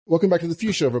Welcome back to The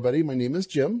Fuse Show, everybody. My name is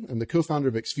Jim. I'm the co-founder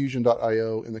of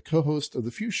Xfusion.io and the co-host of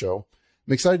The Fuse Show.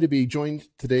 I'm excited to be joined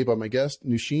today by my guest,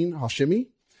 Noushin Hashemi.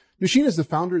 Noushin is the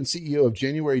founder and CEO of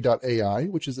January.ai,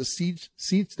 which is a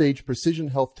seed stage precision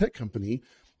health tech company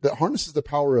that harnesses the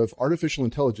power of artificial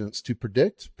intelligence to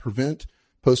predict, prevent,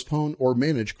 postpone, or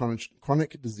manage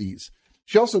chronic disease.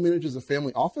 She also manages a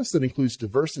family office that includes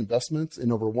diverse investments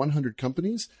in over 100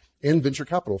 companies and venture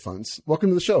capital funds. Welcome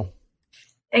to the show.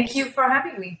 Thank you for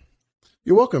having me.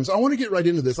 You're welcome. So I want to get right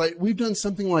into this. We've done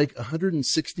something like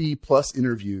 160 plus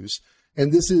interviews,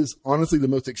 and this is honestly the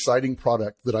most exciting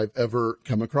product that I've ever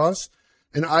come across.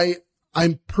 And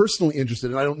I'm personally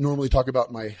interested, and I don't normally talk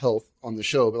about my health on the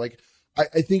show, but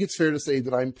I think it's fair to say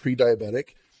that I'm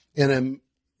pre-diabetic, and I'm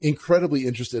incredibly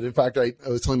interested. In fact, I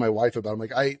was telling my wife about it. I'm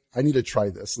like, I need to try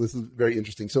this. This is very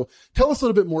interesting. So tell us a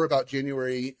little bit more about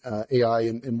January AI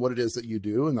and what it is that you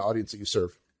do and the audience that you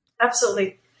serve.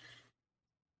 Absolutely.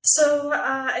 So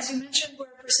as you mentioned, we're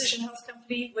a precision health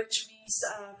company, which means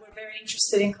we're very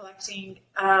interested in collecting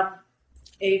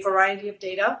a variety of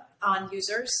data on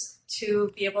users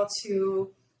to be able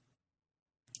to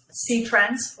see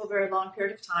trends over a long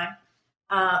period of time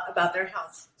about their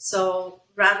health. So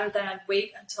rather than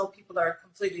wait until people are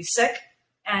completely sick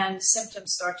and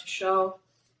symptoms start to show,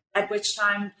 at which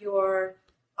time your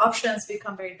options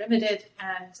become very limited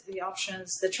and the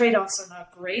trade-offs are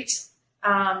not great,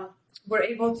 we're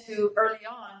able to early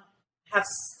on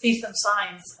see some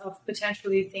signs of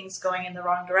potentially things going in the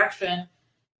wrong direction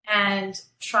and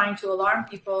trying to alert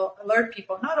people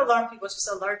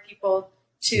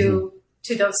to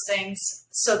those things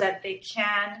so that they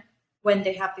can, when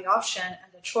they have the option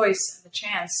and the choice and the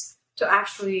chance, to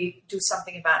actually do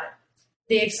something about it.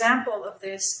 The example of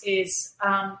this is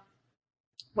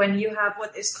when you have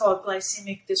what is called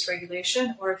glycemic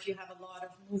dysregulation, or if you have a lot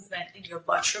of movement in your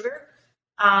blood sugar.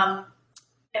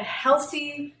 A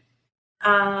healthy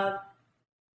blood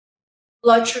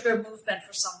sugar movement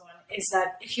for someone is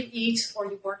that if you eat or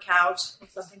you work out or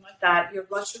something like that, your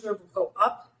blood sugar will go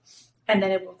up and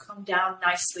then it will come down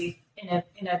nicely we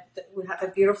have a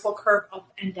beautiful curve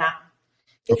up and down.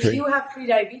 Okay. If you have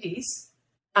prediabetes,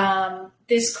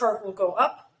 this curve will go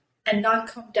up and not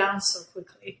come down so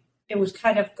quickly. It would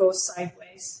kind of go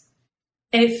sideways.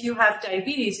 And if you have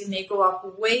diabetes, it may go up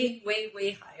way, way,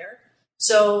 way higher.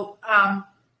 So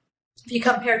if you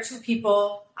compare two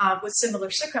people with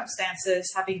similar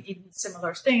circumstances, having eaten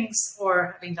similar things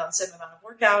or having done the same amount of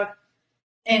workout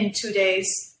in 2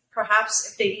 days, perhaps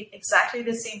if they eat exactly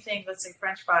the same thing, let's say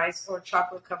French fries or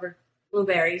chocolate-covered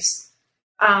blueberries,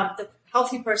 the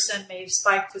healthy person may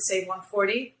spike to, say,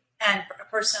 140, and a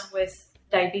person with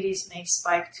diabetes may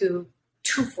spike to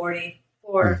 240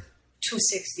 or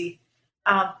 260,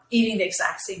 eating the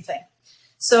exact same thing.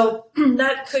 So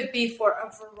that could be for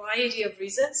a variety of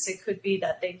reasons. It could be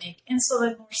that they make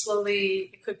insulin more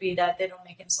slowly. It could be that they don't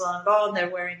make insulin at all, and they're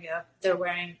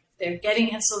getting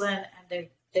insulin, and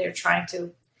they're trying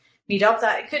to beat up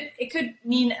that. It could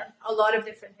mean a lot of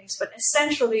different things, but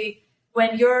essentially,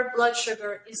 when your blood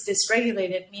sugar is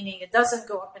dysregulated, meaning it doesn't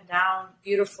go up and down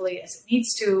beautifully as it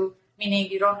needs to, meaning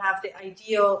you don't have the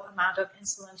ideal amount of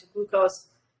insulin to glucose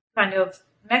kind of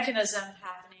mechanism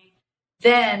happening,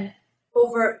 then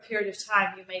over a period of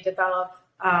time, you may develop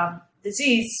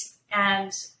disease and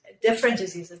different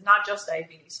diseases, not just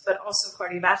diabetes, but also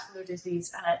cardiovascular disease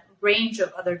and a range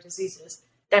of other diseases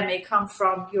that may come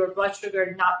from your blood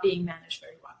sugar not being managed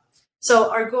very well. So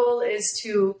our goal is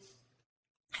to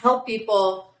help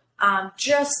people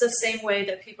just the same way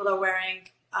that people are wearing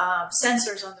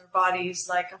sensors on their bodies,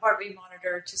 like a heart rate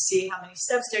monitor to see how many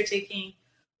steps they're taking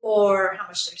or how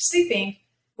much they're sleeping.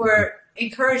 We're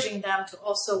encouraging them to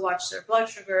also watch their blood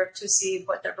sugar to see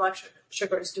what their blood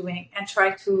sugar is doing and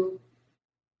try to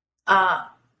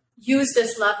use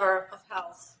this lever of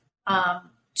health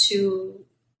to,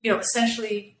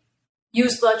 essentially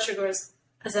use blood sugars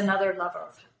as another lever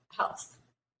of health.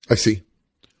 I see.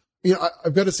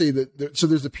 I've got to say that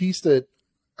there's a piece that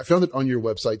I found it on your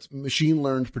website, machine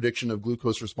learned prediction of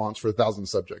glucose response for 1,000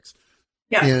 subjects.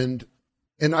 Yeah. And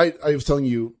I was telling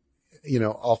you,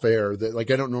 off air that I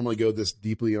don't normally go this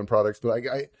deeply on products, but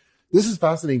this is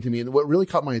fascinating to me. And what really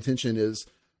caught my attention is,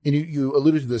 and you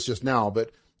alluded to this just now,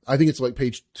 but I think it's like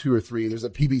page 2 or 3, there's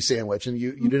a PB sandwich, and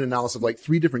you did an analysis of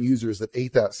 3 different users that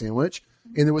ate that sandwich.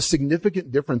 And there was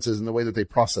significant differences in the way that they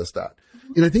processed that.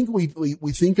 And I think we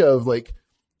think of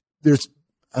there's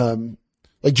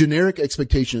generic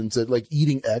expectations that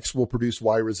eating X will produce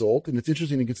Y result. And it's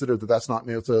interesting to consider that that's not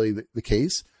necessarily the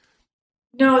case.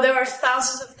 No, there are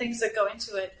thousands of things that go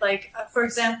into it. For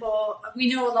example,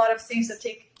 we know a lot of things that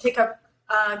take up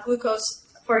glucose.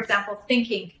 For example,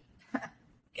 thinking.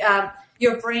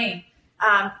 Your brain,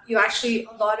 you actually,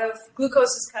 a lot of glucose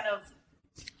is kind of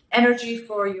energy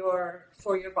for your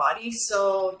body.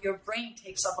 So your brain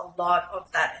takes up a lot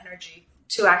of that energy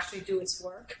to actually do its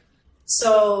work.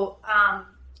 So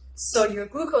so your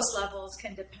glucose levels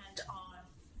can depend on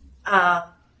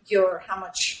how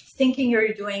much thinking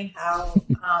you're doing, how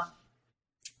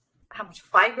much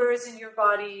fiber is in your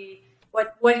body,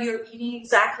 what you're eating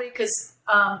exactly. Because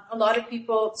a lot of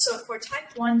people, so for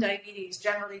type 1 diabetes,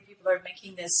 generally people are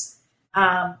making this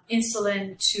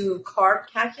insulin to carb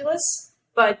calculus,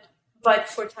 but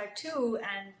for type 2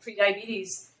 and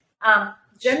prediabetes,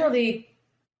 generally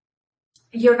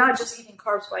you're not just eating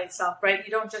carbs by itself, right?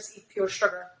 You don't just eat pure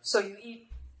sugar. So you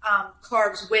eat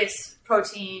carbs with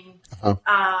protein,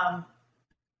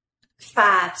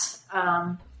 fat,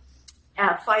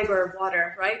 fiber,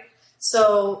 water, right?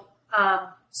 So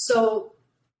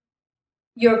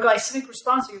your glycemic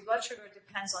response or your blood sugar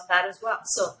depends on that as well.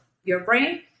 So your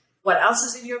brain, what else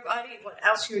is in your body, what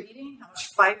else you're eating, how much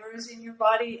fiber is in your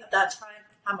body at that time,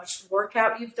 how much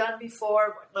workout you've done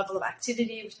before, what level of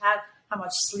activity you've had, how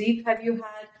much sleep have you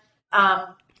had.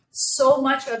 So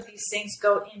much of these things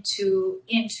go into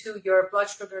your blood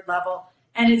sugar level.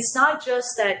 And it's not just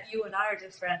that you and I are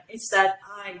different. It's that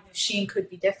machine could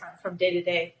be different from day to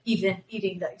day, even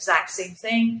eating the exact same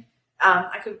thing.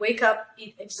 I could wake up,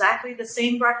 eat exactly the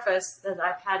same breakfast that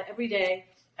I've had every day.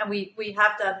 And we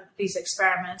have done these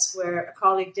experiments where a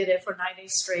colleague did it for 9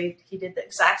 days straight. He did the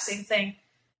exact same thing,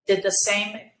 did the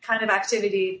same kind of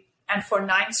activity. And for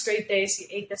 9 straight days, he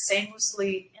ate the same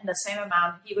muesli in the same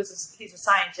amount. He's a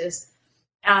scientist.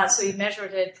 So he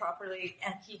measured it properly,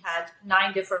 and he had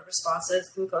 9 different responses,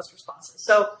 glucose responses.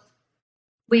 So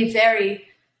we vary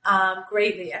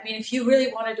greatly. I mean, if you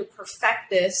really wanted to perfect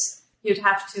this, you'd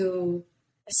have to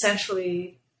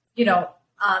essentially,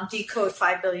 decode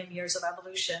 5 billion years of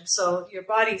evolution. So your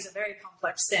body is a very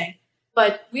complex thing,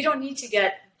 but we don't need to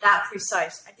get that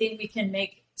precise. I think we can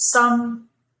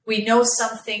we know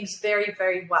some things very,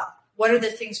 very well. What are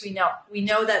the things we know? We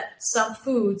know that some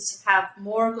foods have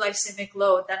more glycemic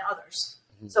load than others.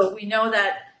 Mm-hmm. So we know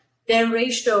that their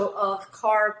ratio of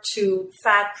carb to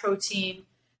fat, protein,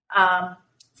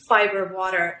 fiber,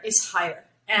 water is higher.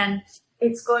 And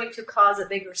it's going to cause a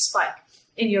bigger spike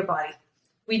in your body.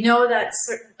 We know that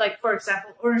certain, like for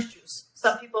example, orange juice.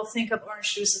 Some people think of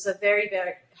orange juice as a very,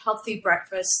 very healthy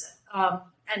breakfast.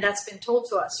 And that's been told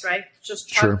to us, right? Just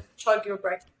chug your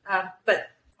breakfast. But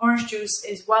orange juice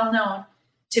is well known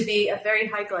to be a very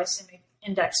high glycemic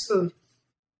index food.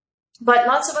 But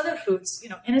lots of other foods,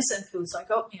 innocent foods like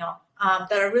oatmeal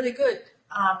that are really good,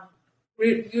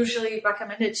 usually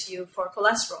recommended to you for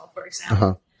cholesterol, for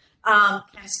example,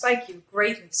 can spike you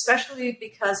greatly, especially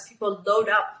because people load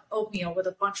up oatmeal with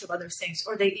a bunch of other things,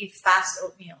 or they eat fast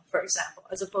oatmeal, for example,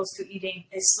 as opposed to eating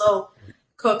a slow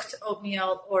cooked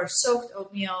oatmeal or soaked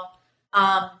oatmeal.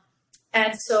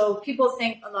 And so people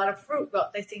think a lot of fruit,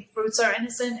 well, they think fruits are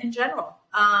innocent in general.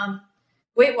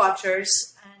 Weight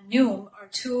Watchers and Noom are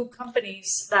 2 companies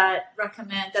that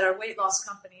are weight loss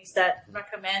companies that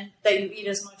recommend that you eat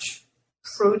as much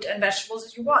fruit and vegetables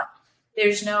as you want.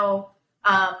 There's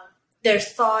they're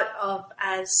thought of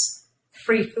as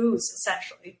free foods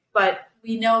essentially, but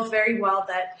we know very well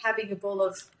that having a bowl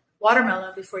of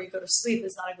watermelon before you go to sleep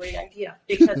is not a great idea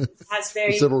because it has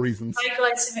very several reasons. High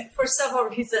glycemic for several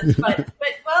reasons. But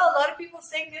a lot of people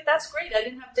think that's great. I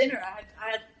didn't have dinner.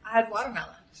 I had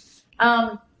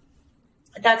watermelon.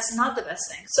 That's not the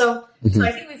best thing. So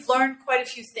I think we've learned quite a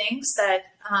few things that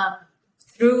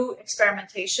through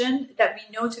experimentation that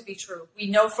we know to be true. We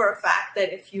know for a fact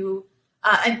that if you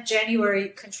and January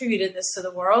contributed this to the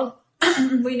world.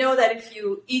 We know that if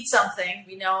you eat something,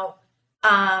 we know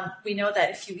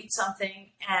that if you eat something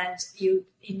and you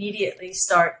immediately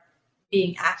start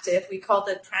being active, we called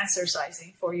it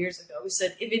transercising 4 years ago. We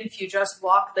said, even if you just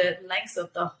walk the length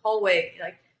of the hallway,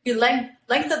 like the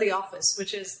length of the office,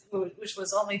 which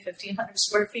was only 1,500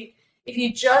 square feet, if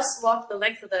you just walk the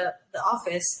length of the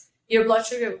office, your blood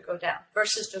sugar would go down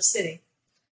versus just sitting.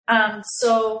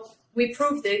 So we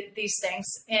proved these things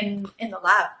in the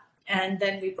lab. And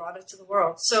then we brought it to the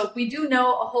world. So we do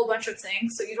know a whole bunch of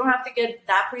things. So you don't have to get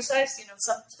that precise.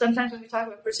 Sometimes when we talk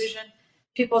about precision,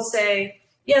 people say,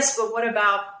 yes, but what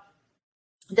about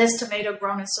this tomato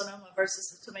grown in Sonoma versus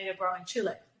the tomato grown in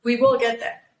Chile? We will get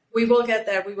there. We will get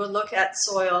there. We will look at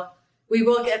soil. We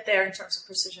will get there in terms of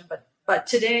precision. But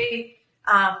today,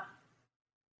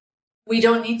 we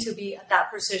don't need to be at that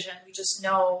precision. We just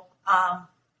know,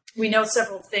 we know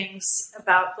several things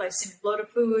about glycemic load of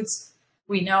foods.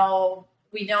 We know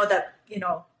that,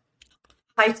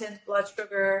 heightened blood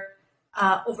sugar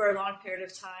over a long period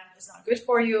of time is not good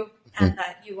for you, and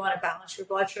that you want to balance your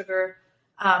blood sugar.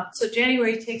 So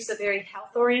January takes a very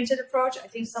health-oriented approach. I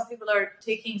think some people are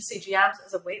taking CGMs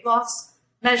as a weight loss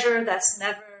measure. That's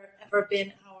never, ever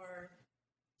been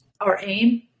our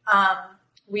aim.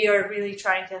 We are really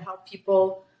trying to help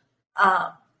people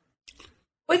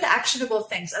with actionable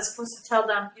things, as opposed to tell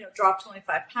them, drop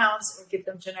 25 pounds or give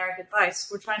them generic advice.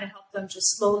 We're trying to help them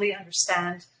just slowly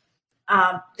understand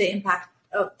the impact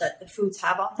that the foods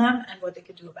have on them and what they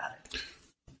can do about it.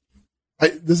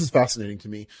 This is fascinating to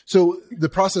me. So the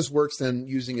process works then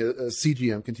using a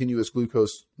CGM, continuous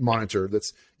glucose monitor,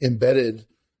 that's embedded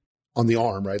on the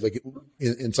arm, right? Like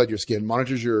inside your skin,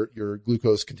 monitors your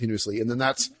glucose continuously. And then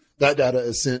that data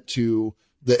is sent to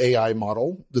the AI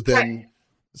model that then, right.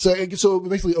 So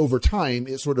basically over time,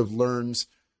 it sort of learns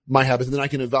my habits. And then I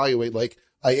can evaluate, like,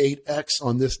 I ate X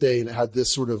on this day and it had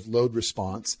this sort of load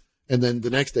response. And then the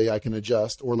next day I can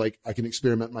adjust, or like I can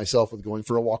experiment myself with going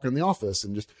for a walk in the office.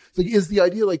 And just like, is the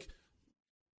idea, like,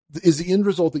 is the end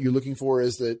result that you're looking for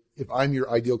is that if I'm your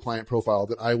ideal client profile,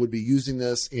 that I would be using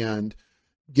this and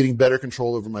getting better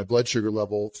control over my blood sugar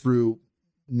level through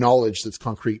knowledge that's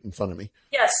concrete in front of me?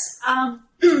 Yes.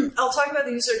 I'll talk about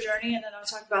the user journey, and then I'll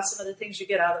talk about some of the things you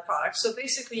get out of the product. So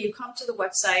basically you come to the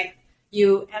website,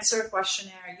 you answer a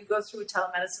questionnaire, you go through a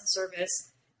telemedicine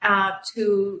service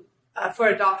for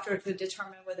a doctor to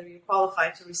determine whether you're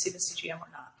qualified to receive a CGM or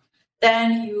not.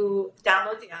 Then you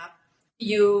download the app,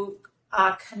 you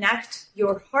connect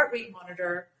your heart rate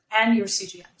monitor and your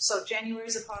CGM. So January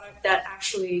is a product that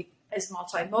actually is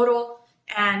multimodal,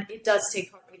 and it does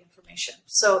take heart rate information.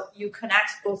 So you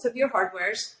connect both of your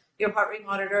hardwares, your heart rate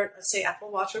monitor, let's say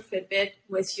Apple Watch or Fitbit,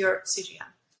 with your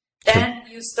CGM. Then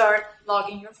you start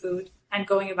logging your food and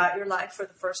going about your life for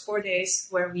the first 4 days,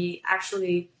 where we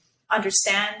actually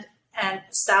understand and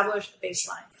establish a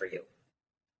baseline for you.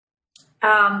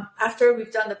 After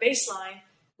we've done the baseline,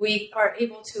 we are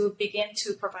able to begin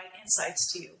to provide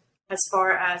insights to you as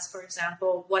far as, for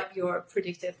example, what your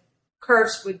predictive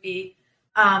curves would be,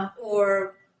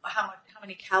 or how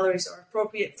many calories are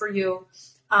appropriate for you,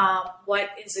 what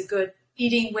is a good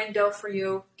eating window for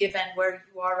you given where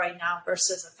you are right now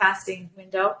versus a fasting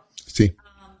window,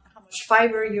 how much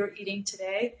fiber you're eating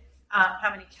today, how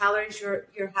many calories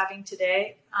you're having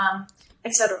today,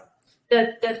 etc.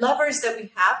 The levers that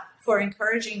we have for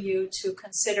encouraging you to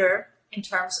consider in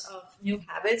terms of new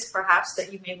habits, perhaps,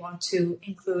 that you may want to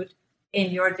include in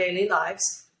your daily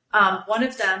lives. One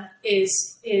of them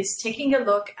is taking a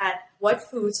look at what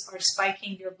foods are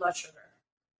spiking your blood sugar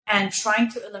and trying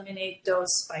to eliminate those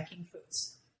spiking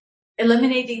foods.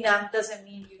 Eliminating them doesn't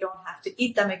mean you don't have to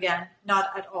eat them again,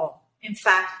 not at all. In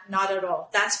fact, not at all.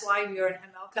 That's why we are an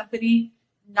ML company,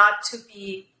 not to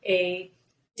be a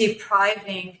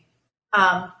depriving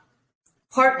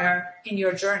partner in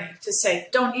your journey, to say,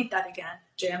 don't eat that again,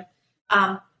 Jim.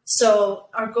 So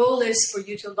our goal is for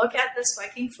you to look at the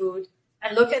spiking food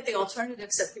and look at the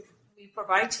alternatives that we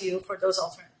provide to you for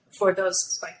those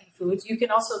spiking foods. You can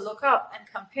also look up and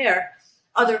compare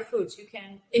other foods. You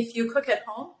can, if you cook at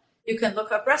home, you can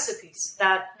look up recipes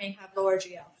that may have lower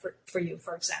GL for you,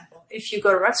 for example. If you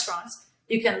go to restaurants,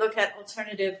 you can look at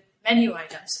alternative menu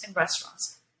items in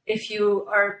restaurants. If you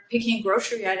are picking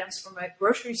grocery items from a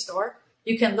grocery store,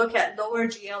 you can look at lower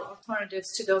GL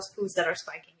alternatives to those foods that are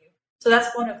spiking you. So that's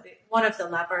one of the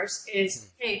levers is,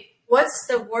 hey, what's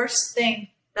the worst thing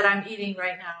that I'm eating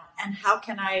right now, and how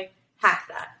can I hack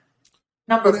that?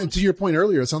 And to your point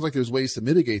earlier, it sounds like there's ways to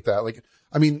mitigate that. Like,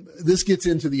 I mean, this gets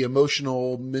into the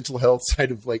emotional, mental health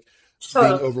side of like being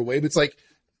overweight. It's like,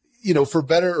 for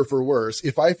better or for worse,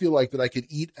 if I feel like that I could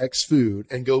eat X food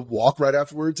and go walk right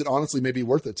afterwards, it honestly may be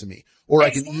worth it to me. Or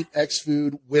I can eat X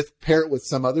food pair it with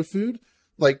some other food.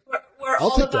 Like, we're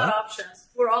all about options.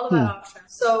 We're all about options.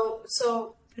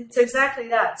 So it's exactly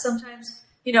that. Sometimes,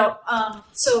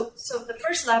 so the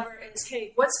first lever is,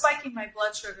 hey, what's spiking my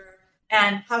blood sugar,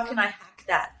 and how can I hack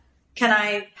that? Can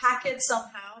I hack it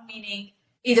somehow? Meaning,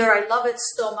 either I love it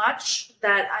so much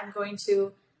that I'm going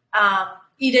to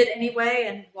eat it anyway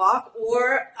and walk,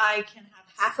 or I can have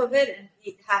half of it and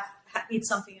eat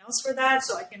something else for that,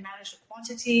 so I can manage the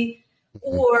quantity,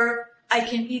 or I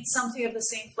can eat something of the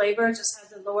same flavor, just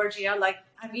has a lower GL. Like,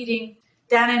 I'm eating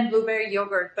Dannon blueberry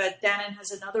yogurt, but Dannon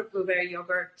has another blueberry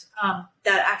yogurt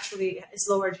that actually is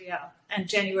lower GL, and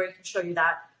January can show you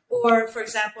that. Or, for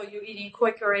example, you're eating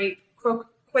Quaker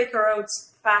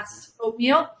Oats fast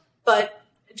oatmeal, but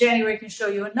January can show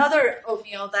you another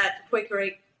oatmeal that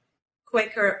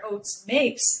Quaker Oats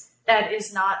makes that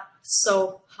is not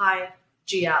so high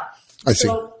GL. I see.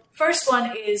 So first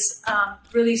one is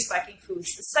really spiking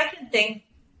foods. The second thing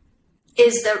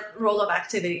is the role of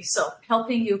activity. So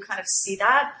helping you kind of see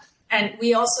that. And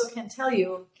we also can tell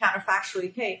you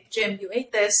counterfactually, hey, Jim, you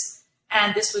ate this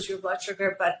and this was your blood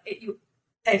sugar, but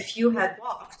if you had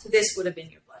walked, this would have been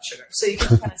your blood sugar. So you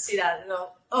can kind of see that and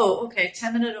go, oh, okay,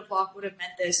 10 minutes of walk would have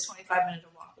meant this, 25 minutes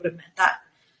of walk would have meant that.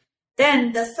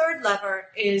 Then the third lever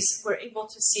is we're able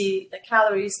to see the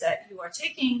calories that you are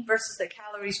taking versus the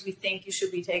calories we think you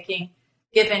should be taking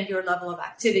given your level of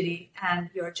activity and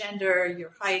your gender,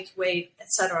 your height, weight,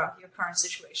 etc., your current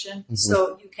situation. Mm-hmm.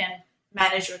 So you can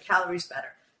manage your calories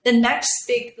better. The next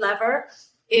big lever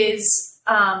is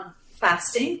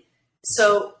fasting.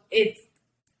 So it's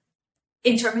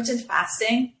intermittent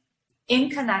fasting in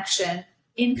conjunction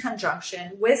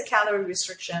with calorie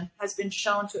restriction has been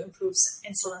shown to improve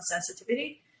insulin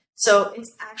sensitivity. So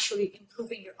it's actually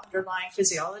improving your underlying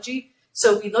physiology.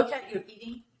 So we look at your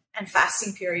eating and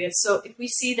fasting periods. So if we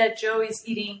see that Joe is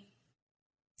eating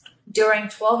during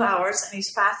 12 hours and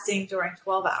he's fasting during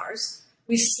 12 hours,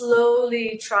 we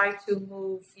slowly try to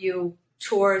move you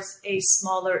towards a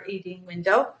smaller eating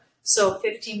window. So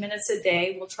 15 minutes a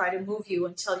day, we'll try to move you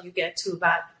until you get to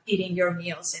about eating your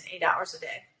meals in 8 hours a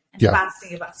day and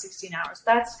fasting about 16 hours.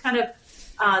 That's kind of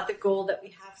the goal that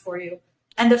we have for you.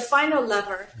 And the final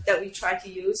lever that we try to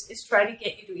use is try to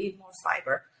get you to eat more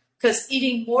fiber, because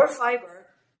eating more fiber,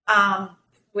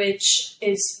 which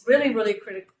is really, really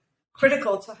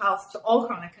critical to health, to all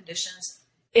chronic conditions,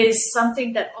 is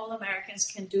something that all Americans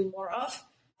can do more of.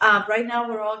 Right now,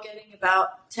 we're all getting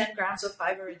about 10 grams of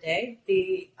fiber a day.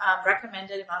 The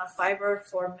recommended amount of fiber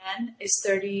for men is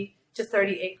 30 to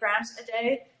 38 grams a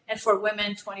day, and for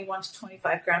women, 21 to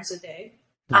 25 grams a day,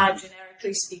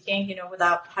 generically speaking,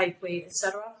 without height, weight,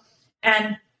 etc.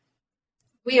 And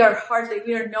we are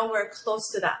nowhere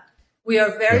close to that. We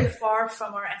are very far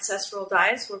from our ancestral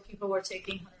diets where people were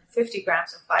taking 150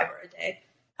 grams of fiber a day.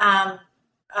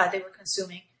 They were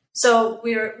consuming. So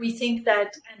we think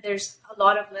that, and there's a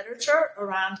lot of literature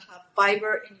around how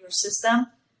fiber in your system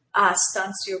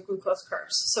stunts your glucose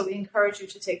curves. So we encourage you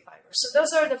to take fiber. So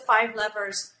those are the 5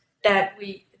 levers that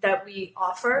we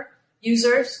offer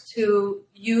users to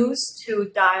use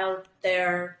to dial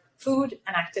their food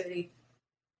and activity.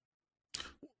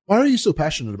 Why are you so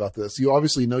passionate about this? You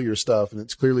obviously know your stuff, and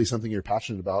it's clearly something you're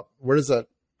passionate about. Where does that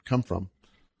come from?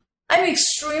 I'm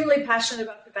extremely passionate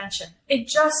about prevention.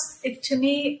 To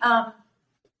me,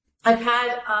 I've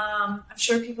had, I'm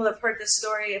sure people have heard this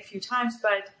story a few times,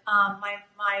 but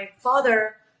my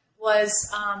father was,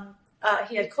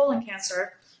 he had colon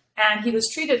cancer, and he was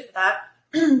treated for that.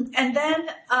 And then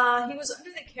he was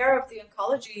under the care of the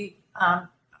oncology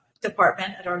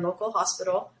department at our local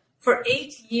hospital for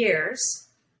 8 years.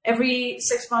 Every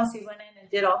 6 months, he went in and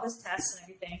did all his tests and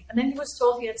everything. And then he was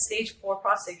told he had stage 4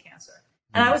 prostate cancer.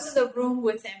 And I was in the room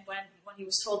with him when he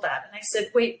was told that. And I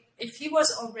said, wait, if he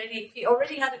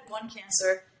already had one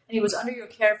cancer and he was under your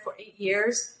care for 8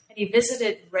 years and he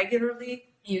visited regularly,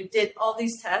 and you did all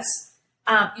these tests,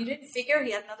 you didn't figure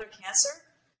he had another cancer?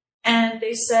 And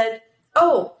they said,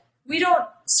 oh, we don't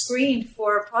screen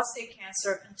for prostate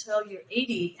cancer until you're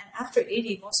 80. And after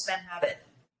 80, most men have it.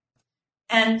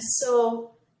 And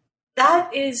so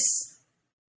that is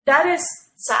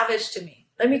savage to me.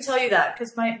 Let me tell you that,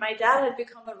 because my dad had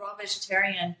become a raw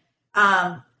vegetarian,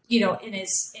 in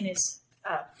his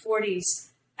 40s,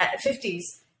 50s,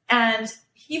 and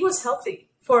he was healthy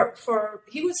for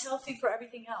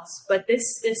everything else. But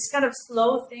this kind of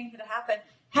slow thing that happened,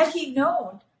 had he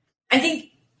known, I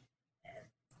think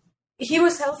he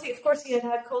was healthy. Of course, he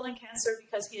had colon cancer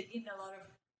because he had eaten a lot of.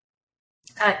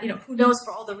 Who knows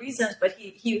for all the reasons, but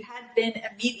he had been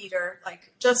a meat eater,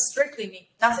 like just strictly meat,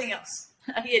 nothing else.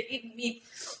 He had eaten meat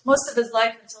most of his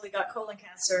life until he got colon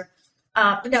cancer.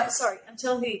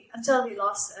 Until he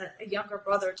lost a younger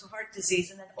brother to heart disease,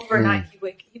 and then overnight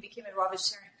he became a raw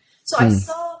vegetarian. So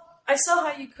I saw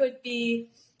how you could be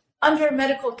under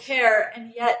medical care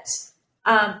and yet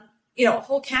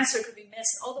whole cancer could be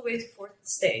missed all the way to 4th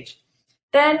stage.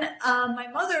 Then my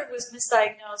mother was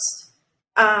misdiagnosed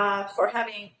for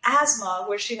having asthma,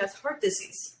 where she has heart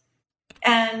disease.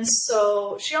 And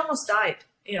so she almost died,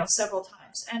 several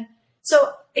times. And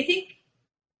so I think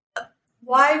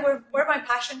where my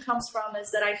passion comes from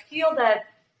is that I feel that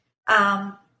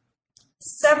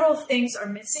several things are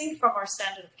missing from our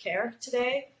standard of care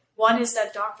today. One is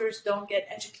that doctors don't get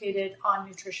educated on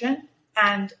nutrition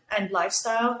and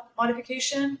lifestyle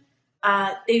modification.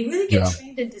 They really get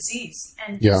trained in disease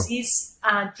and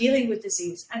dealing with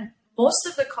disease. And most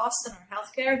of the cost in our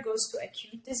healthcare goes to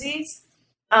acute disease.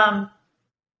 I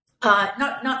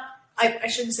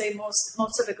shouldn't say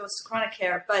most of it goes to chronic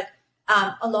care, but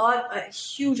A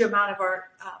huge amount of our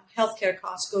healthcare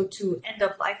costs go to end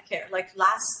of life care, like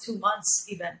last 2 months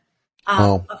even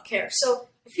of care. So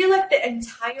I feel like the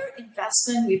entire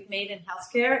investment we've made in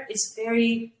healthcare is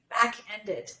very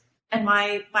back-ended. And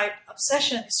my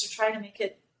obsession is to try to make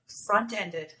it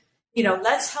front-ended.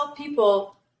 Let's help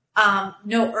people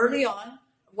know early on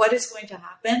what is going to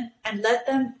happen and let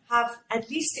them have at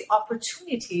least the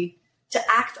opportunity to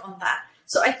act on that.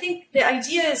 So I think the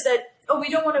idea is that, we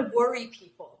don't want to worry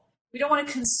people. We don't want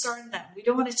to concern them. We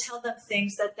don't want to tell them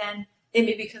things that then they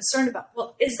may be concerned about.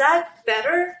 Well, is that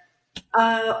better?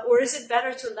 Or is it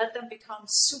better to let them become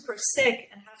super sick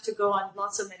and have to go on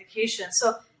lots of medication?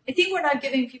 So I think we're not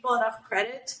giving people enough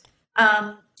credit.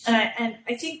 And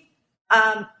I think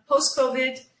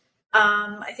post-COVID,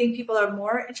 I think people are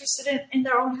more interested in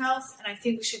their own health. And I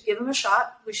think we should give them a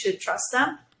shot. We should trust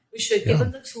them. We should give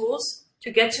them the tools to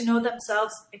get to know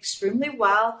themselves extremely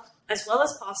well as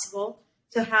possible,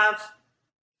 to have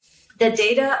the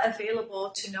data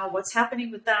available to know what's happening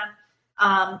with them.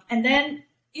 And then,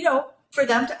 for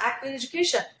them to act with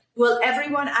education. Will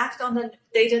everyone act on the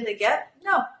data they get?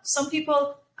 No. Some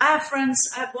people, I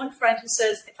have one friend who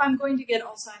says, if I'm going to get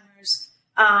Alzheimer's,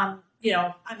 I'm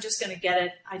just going to get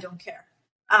it. I don't care.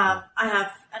 I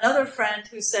have another friend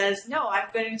who says, no, I'm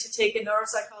going to take a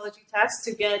neuropsychology test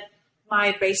to get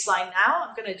my baseline now.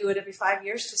 I'm going to do it every 5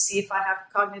 years to see if I have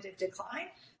cognitive decline.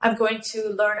 I'm going to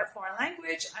learn a foreign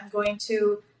language. I'm going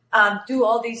to do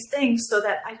all these things so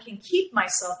that I can keep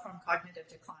myself from cognitive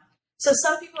decline. So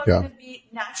some people are going to be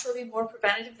naturally more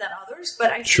preventative than others,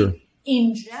 but I think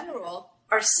in general,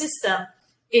 our system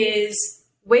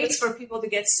waits for people to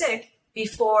get sick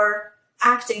before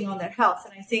acting on their health.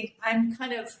 And I think I'm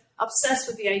kind of obsessed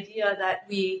with the idea that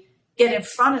we get in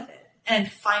front of it and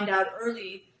find out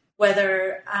early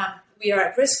whether we are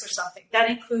at risk for something. That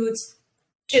includes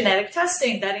genetic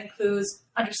testing. That includes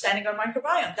understanding our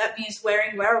microbiome. That means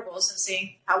wearing wearables and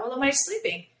seeing how well am I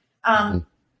sleeping.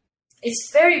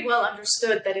 It's very well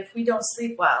understood that if we don't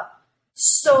sleep well,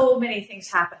 so many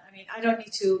things happen. I mean, I don't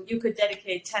need to, you could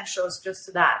dedicate 10 shows just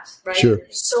to that, right? Sure.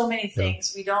 There's so many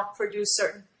things. We don't produce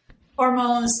certain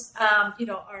hormones.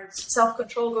 Our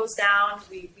self-control goes down.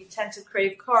 We tend to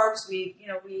crave carbs.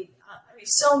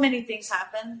 So many things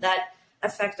happen that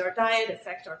affect our diet,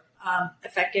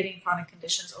 affect getting chronic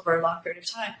conditions over a long period of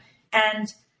time.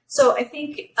 And so I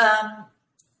think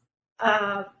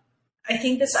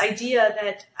this idea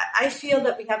that I feel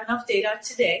that we have enough data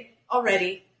today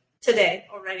already,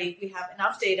 we have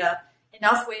enough data,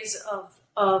 enough ways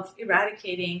of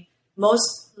eradicating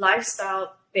most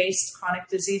lifestyle-based chronic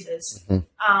diseases,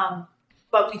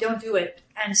 but we don't do it.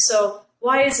 And so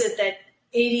why is it that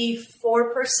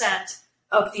 84%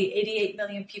 of the 88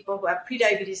 million people who have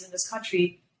prediabetes in this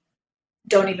country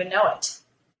don't even know it?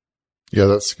 Yeah,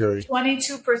 that's scary.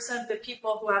 22% of the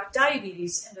people who have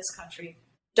diabetes in this country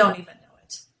don't even know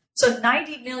it. So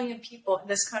 90 million people in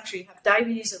this country have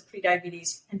diabetes or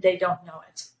prediabetes, and they don't know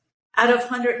it. Out of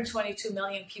 122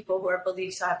 million people who are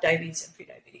believed to have diabetes and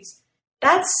prediabetes.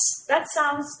 That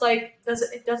sounds like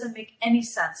it doesn't make any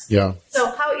sense. Yeah.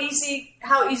 So how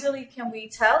easily can we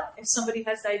tell if somebody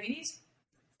has diabetes?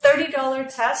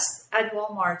 $30 test at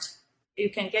Walmart. You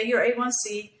can get your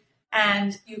A1C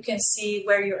and you can see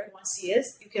where your A1C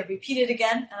is. You can repeat it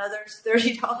again, another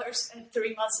 $30 and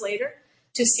 3 months later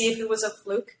to see if it was a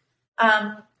fluke.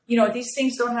 These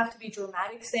things don't have to be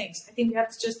dramatic things. I think we have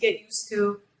to just get used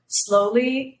to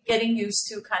slowly getting used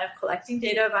to kind of collecting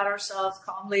data about ourselves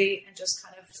calmly and just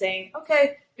kind of saying,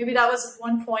 okay, maybe that was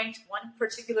one point, one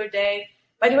particular day.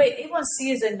 By the way,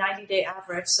 A1C is a 90-day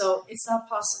average, so it's not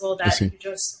possible that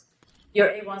your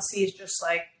A1C is just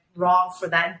like wrong for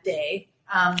that day.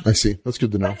 I see. That's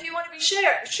good to know. But if you want to be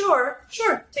sure,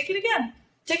 take it again.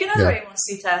 Take another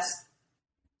A1C test.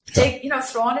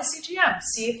 Throw on a CGM.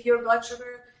 See if your blood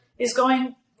sugar is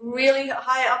going really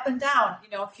high up and down.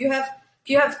 If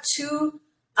you have two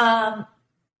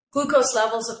glucose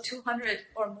levels of 200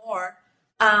 or more,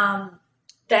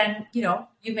 then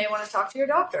you may want to talk to your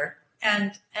doctor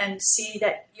and see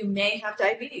that you may have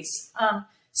diabetes.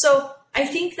 So I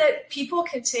think that people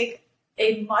can take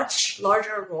a much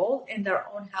larger role in their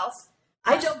own health.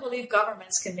 I don't believe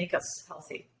governments can make us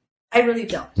healthy. I really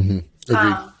don't.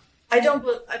 Mm-hmm.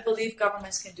 I believe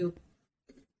governments can do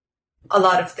a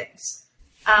lot of things.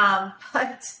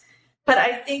 But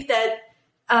I think that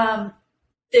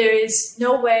there is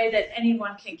no way that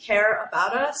anyone can care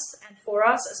about us and for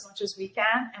us as much as we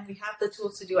can, and we have the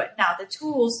tools to do it. Now,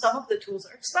 some of the tools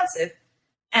are expensive,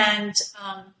 and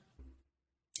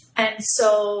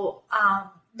so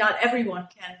not everyone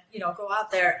can, go out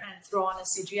there and throw on a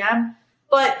CGM.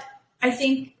 But I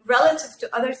think relative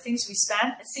to other things we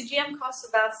spend, a CGM costs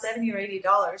about $70 or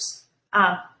 $80.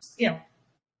 You know,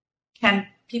 can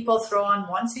people throw on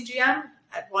one CGM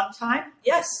at one time?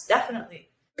 Yes, definitely.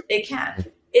 They can.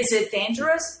 Is it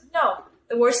dangerous? No.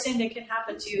 The worst thing that can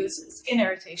happen to you is skin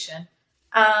irritation.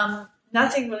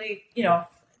 Nothing really, you know,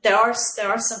 there are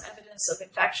some evidence of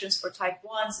infections for type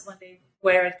 1s when they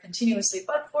wear it continuously,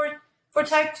 but for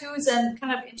type 2s and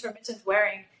kind of intermittent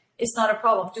wearing, it's not a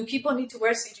problem. Do people need to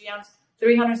wear CGMs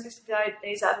 365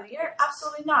 days out of the year?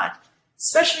 Absolutely not.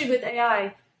 Especially with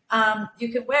AI. You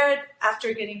can wear it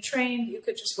after getting trained. You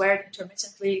could just wear it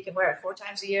intermittently. You can wear it 4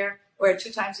 times a year, wear it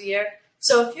 2 times a year.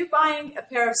 So if you're buying a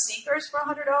pair of sneakers for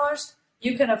 $100,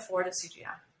 you can afford a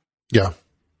CGM. Yeah.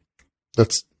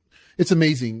 It's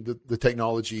amazing that the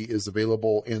technology is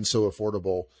available and so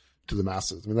affordable to the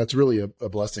masses. I mean, that's really a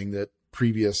blessing that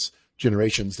previous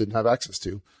generations didn't have access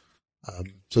to.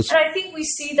 And I think we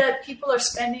see that people are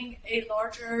spending a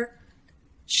larger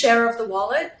share of the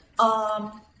wallet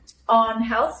on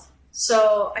health.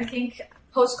 So I think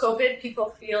post-COVID,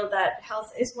 people feel that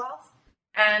health is wealth,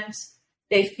 and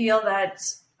they feel that,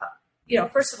 you know,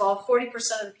 first of all, 40%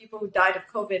 of the people who died of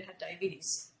COVID had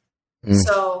diabetes.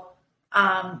 So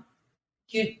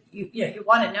you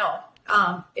want to know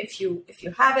if you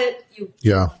have it, you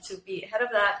want to be ahead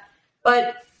of that.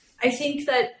 But I think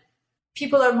that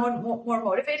people are more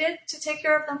motivated to take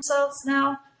care of themselves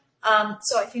now.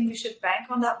 So I think we should bank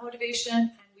on that motivation,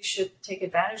 and we should take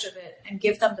advantage of it and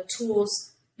give them the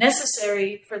tools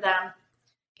necessary for them.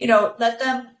 You know, let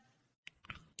them,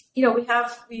 you know,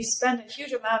 we spend a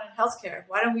huge amount in healthcare.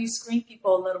 Why don't we screen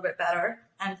people a little bit better?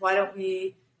 And why don't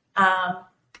we,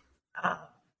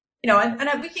 you know,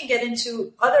 and we can get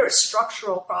into other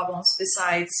structural problems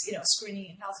besides, you know, screening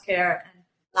in healthcare and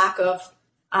lack of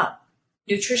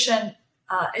nutrition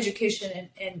education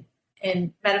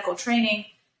in medical training.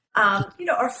 You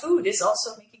know, our food is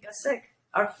also making us sick.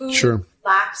 Our food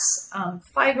lacks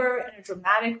fiber in a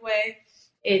dramatic way.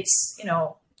 It's, you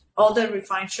know, all the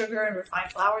refined sugar and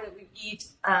refined flour that we eat,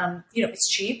 you know, it's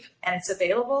cheap and it's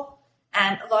available.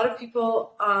 And a lot of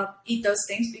people eat those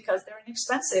things because they're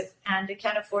inexpensive and they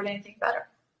can't afford anything better.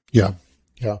 Yeah.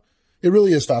 Yeah. It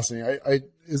really is fascinating. I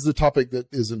is the topic that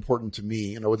is important to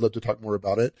me, and I would love to talk more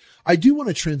about it. I do want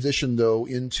to transition though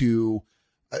into,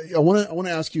 I want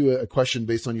to ask you a question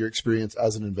based on your experience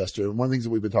as an investor. And one of the things that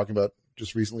we've been talking about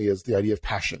just recently is the idea of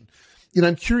passion. And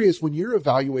I'm curious, when you're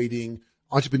evaluating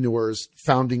entrepreneurs,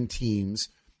 founding teams,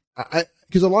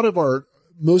 because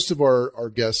most of our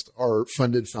guests are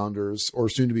funded founders or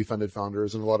soon to be funded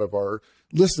founders, and a lot of our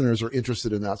listeners are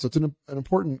interested in that. So it's an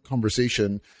important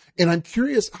conversation. And I'm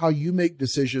curious how you make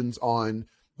decisions on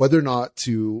whether or not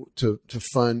to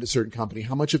fund a certain company.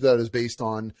 How much of that is based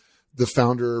on the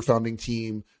founding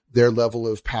team, their level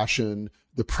of passion,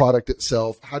 the product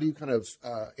itself? How do you kind of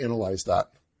analyze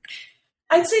that?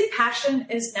 I'd say passion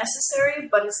is necessary,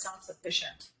 but it's not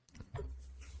sufficient.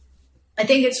 I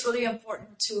think it's really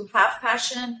important to have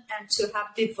passion and to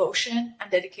have devotion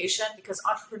and dedication, because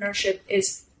entrepreneurship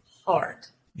is hard.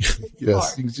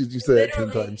 Yes, hard. You say that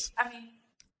 10 times. I mean,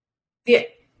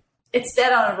 it's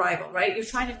dead on arrival, right? You're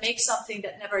trying to make something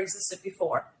that never existed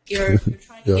before. You're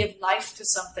trying to give life to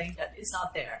something that is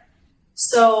not there.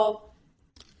 So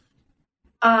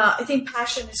I think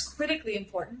passion is critically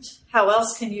important. How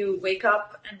else can you wake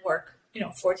up and work,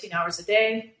 14 hours a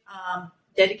day,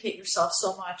 dedicate yourself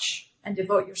so much and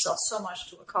devote yourself so much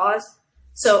to a cause?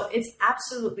 So it's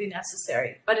absolutely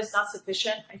necessary, but it's not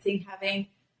sufficient. I think having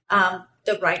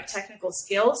the right technical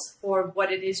skills for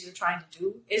what it is you're trying to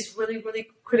do is really, really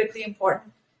critically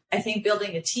important. I think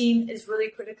building a team is really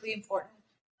critically important.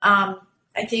 I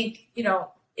think,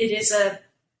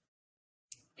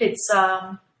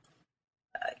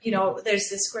 there's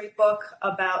this great book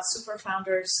about super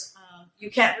founders. You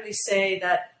can't really say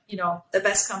that, the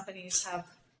best companies have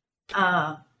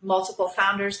multiple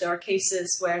founders. There are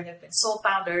cases where there have been sole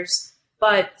founders,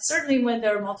 but certainly when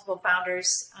there are multiple founders,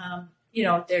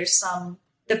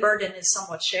 the burden is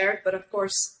somewhat shared, but of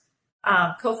course,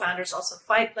 co-founders also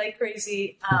fight like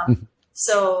crazy.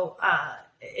 So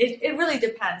it really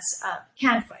depends,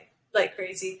 can fight like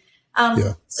crazy.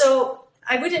 So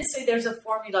I wouldn't say there's a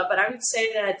formula, but I would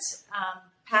say that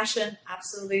passion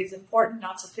absolutely is important,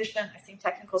 not sufficient. I think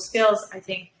technical skills, I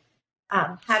think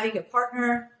having a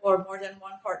partner or more than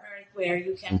one partner where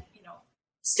you can,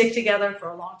 stick together for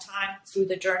a long time through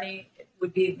the journey, it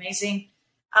would be amazing.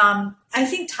 I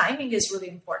think timing is really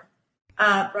important,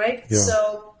 right? Yeah.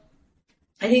 So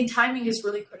I think timing is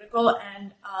really critical.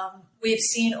 And we've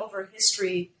seen over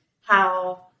history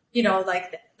how,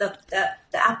 like the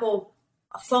Apple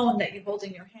phone that you hold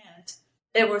in your hand,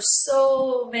 there were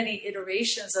so many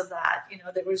iterations of that.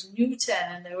 There was Newton,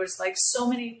 and there was like so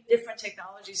many different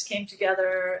technologies came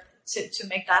together to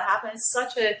make that happen. It's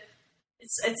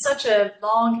such a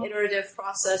long iterative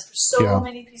process. So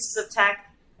many pieces of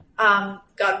tech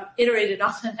got iterated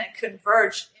on and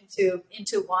converged into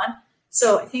one.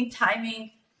 So I think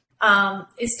timing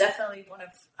is definitely one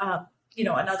of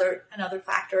another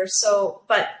factor. So,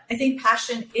 but I think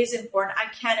passion is important. I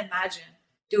can't imagine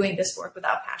doing this work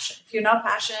without passion. If you're not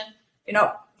passionate,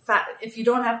 if you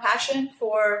don't have passion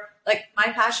for, like,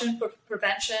 my passion for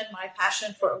prevention, my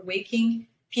passion for awakening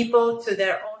people to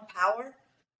their own power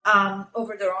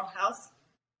over their own health,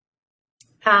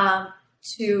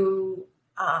 to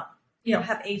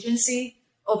have agency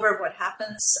over what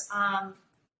happens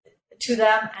to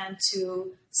them, and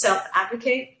to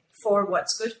self-advocate for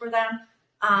what's good for them.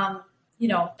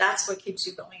 That's what keeps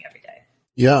you going every day.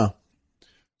 Yeah.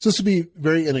 So this would be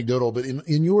very anecdotal, but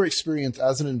in your experience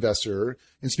as an investor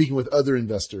and speaking with other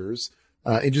investors,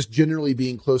 and just generally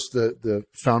being close to the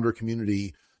founder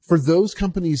community, for those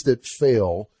companies that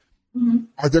fail, mm-hmm.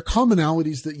 are there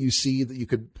commonalities that you see that you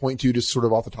could point to just sort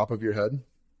of off the top of your head?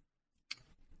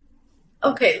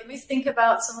 Okay, let me think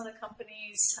about some of the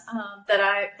companies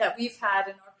that we've had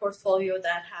in our portfolio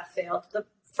that have failed. The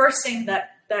first thing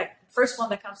first one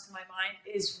that comes to my mind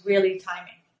is really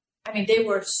timing. I mean, they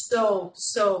were so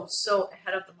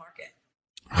ahead of the market.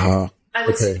 I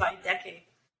would say by a decade.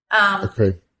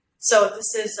 So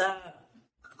this is an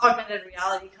augmented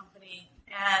reality company,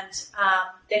 and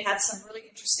they had some really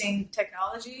interesting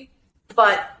technology,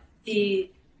 but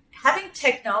having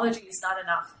technology is not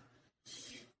enough.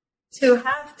 To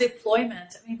have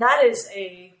deployment, I mean, that is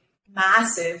a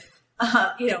massive,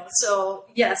 so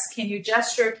yes, can you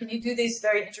gesture? Can you do these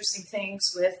very interesting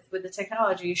things with the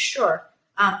technology? Sure.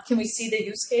 Can we see the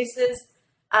use cases?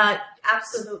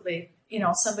 Absolutely.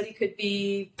 Somebody could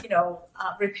be,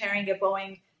 repairing a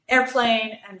Boeing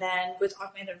airplane, and then with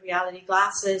augmented reality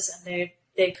glasses, and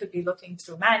they could be looking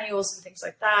through manuals and things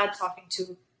like that, talking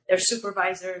to their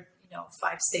supervisor,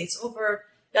 5 states over.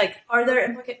 Like, are there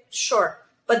implications? Sure.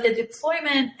 But the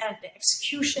deployment and the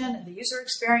execution and the user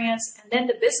experience, and then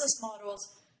the business models.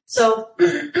 So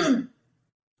I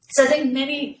think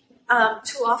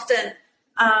too often,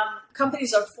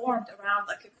 companies are formed around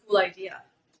like a cool idea.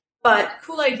 But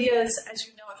cool ideas, as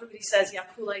you know, everybody says, yeah,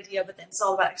 cool idea, but then it's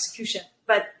all about execution.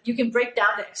 But you can break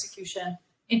down the execution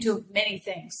into many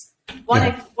things.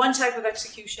 One type of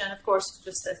execution, of course, is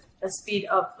just the speed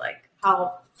of like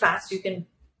how fast you can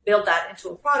build that into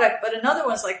a product. But another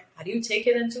one's like, how do you take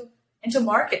it into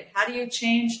market? How do you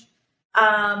change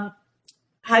the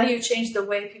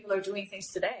way people are doing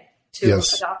things today to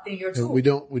adopting your tool? We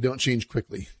don't change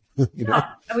quickly. And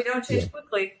we don't change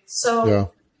quickly.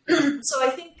 So I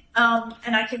think,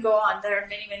 and I could go on, there are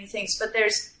many, many things, but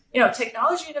there's,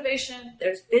 technology innovation,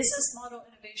 there's business model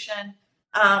innovation.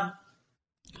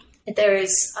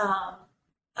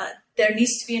 There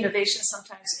needs to be innovation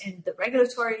sometimes in the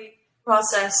regulatory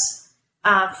process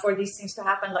for these things to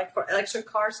happen, like for electric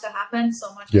cars to happen.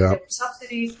 So much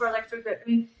subsidies for electric. I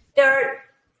mean,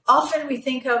 often we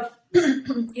think of,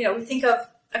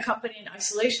 a company in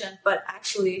isolation, but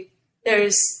actually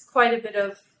there's quite a bit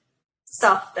of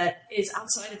stuff that is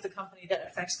outside of the company that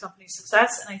affects company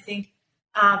success. And I think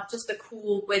just the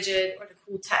cool widget or the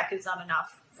cool tech is not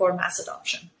enough for mass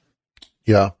adoption.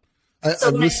 Yeah.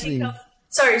 So when I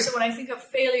think of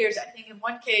failures, I think in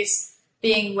one case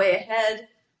being way ahead.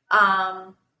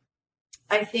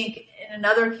 I think in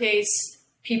another case,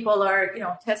 people are,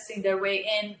 testing their way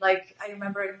in. Like I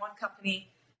remember in one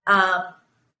company,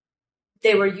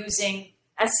 they were using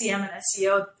SEM and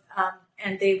SEO,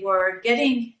 and they were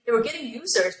getting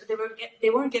users, but they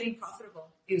weren't getting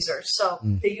profitable users. So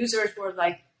the users were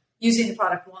like using the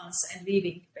product once and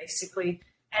leaving basically.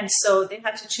 And so they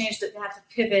had to change that. They had to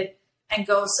pivot and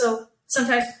go. So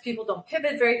sometimes people don't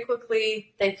pivot very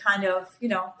quickly. They kind of,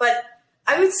 but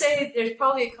I would say there's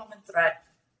probably a common thread.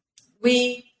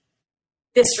 We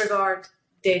disregard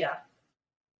data.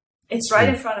 It's right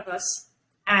in front of us,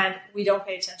 and we don't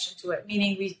pay attention to it,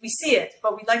 meaning we see it,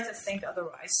 but we like to think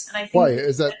otherwise. And I think why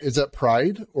is that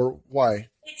pride, or why?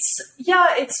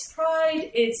 It's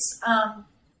pride. It's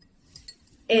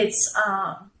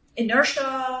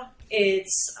inertia.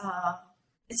 It's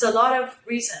a lot of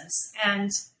reasons,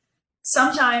 and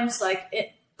sometimes I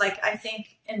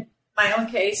think in my own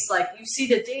case, like you see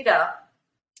the data,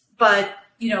 but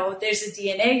there's a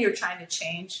DNA you're trying to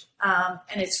change,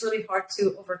 and it's really hard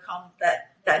to overcome that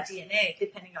DNA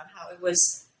depending on how it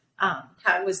was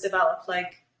developed.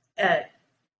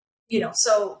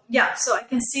 So I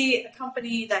can see a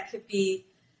company that could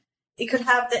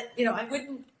have that.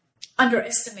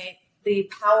 underestimate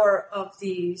the power of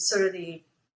the sort of the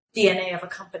DNA of a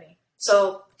company.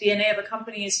 So DNA of a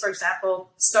company is, for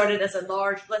example, started as a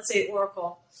large, let's say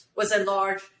Oracle was a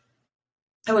large,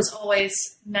 it was always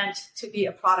meant to be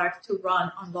a product to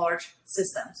run on large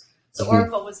systems. So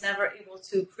Oracle was never able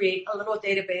to create a little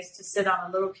database to sit on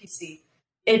a little PC.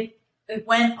 It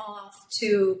went off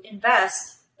to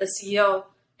invest, the CEO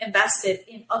invested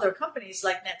in other companies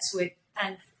like NetSuite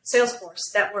and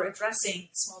Salesforce that were addressing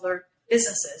smaller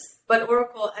businesses. But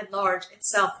Oracle at large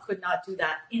itself could not do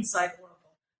that inside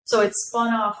Oracle. So it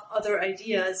spun off other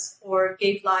ideas or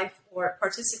gave life or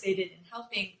participated in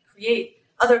helping create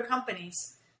other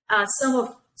companies,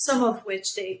 some of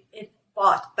which it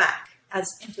bought back as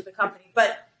into the company.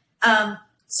 But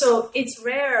so it's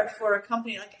rare for a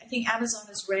company like, I think Amazon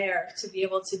is rare to be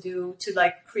able to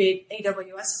like create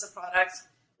AWS as a product,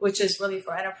 which is really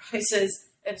for enterprises.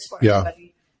 It's for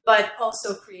everybody, but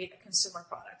also create a consumer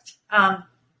product.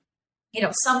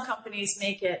 Some companies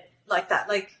make it like that.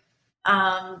 Like,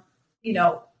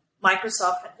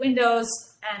 Microsoft had Windows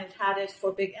and it had it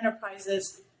for big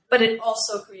enterprises, but it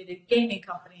also created a gaming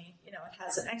company. It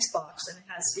has an Xbox and it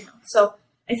has, so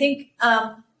I think,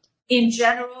 in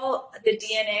general, the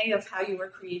DNA of how you were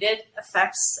created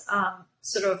affects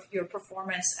sort of your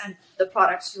performance and the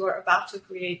products you are about to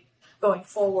create going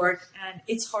forward. And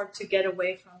it's hard to get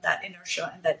away from that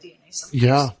inertia and that DNA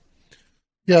sometimes.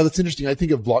 Yeah, that's interesting. I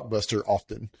think of Blockbuster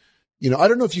often. I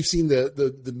don't know if you've seen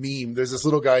the meme. There's this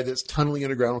little guy that's tunneling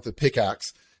underground with a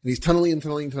pickaxe, and he's tunneling,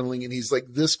 and he's like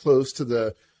this close to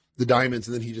the diamonds,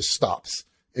 and then he just stops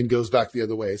and goes back the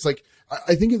other way. It's like,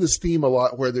 I think of this theme a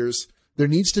lot where there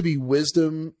needs to be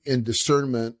wisdom and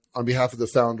discernment on behalf of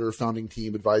the founding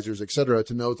team, advisors, et cetera,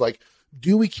 to know, it's like,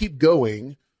 do we keep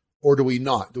going or do we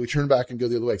not? Do we turn back and go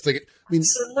the other way? It's like,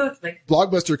 Absolutely.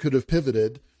 Blockbuster could have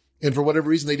pivoted, and for whatever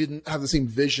reason, they didn't have the same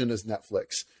vision as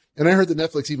Netflix. And I heard that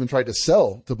Netflix even tried to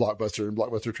sell to Blockbuster, and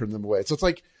Blockbuster turned them away. So it's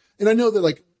like, and I know that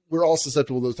like we're all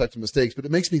susceptible to those types of mistakes, but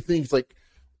it makes me think, it's like,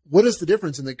 what is the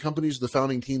difference in the companies, the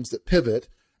founding teams that pivot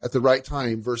at the right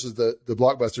time versus the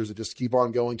Blockbusters that just keep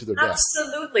on going to their death?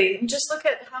 Absolutely. And just look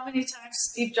at how many times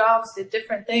Steve Jobs did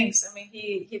different things. I mean,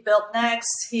 he built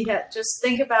Next. Just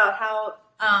think about how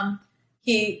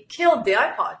he killed the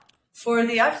iPod for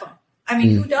the iPhone. I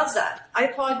mean, who does that?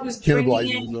 iPod was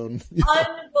bringing in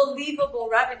unbelievable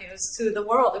revenues to the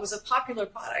world. It was a popular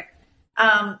product.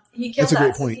 He killed that. That's a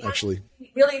great point, actually.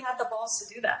 He really had the balls to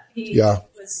do that. He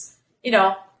was,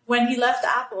 when he left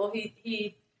Apple,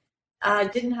 he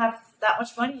didn't have that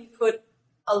much money. He put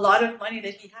a lot of money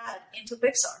that he had into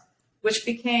Pixar, which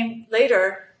became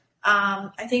later,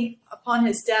 I think upon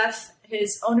his death,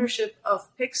 his ownership of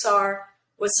Pixar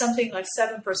was something like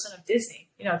 7% of Disney,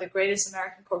 the greatest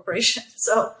American corporation.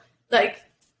 So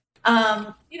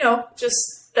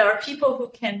just there are people who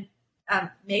can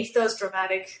make those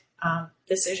dramatic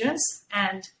decisions,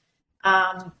 and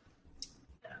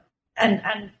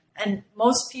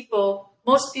most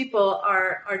people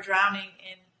are drowning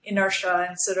in inertia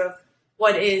and sort of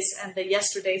what is, and the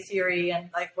yesterday theory, and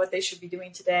like what they should be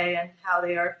doing today and how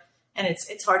they are, and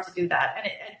it's hard to do that,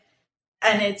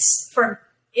 and it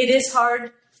is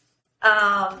hard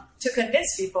to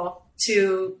convince people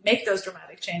to make those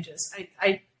dramatic changes.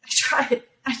 I tried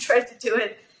to do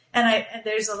it, and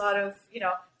there's a lot of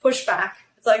pushback.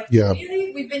 It's like,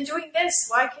 really, we've been doing this.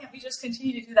 Why can't we just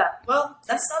continue to do that? Well,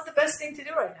 that's not the best thing to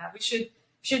do right now. We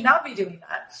should not be doing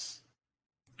that.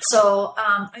 So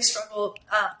I struggle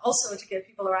also to get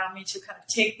people around me to kind of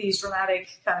take these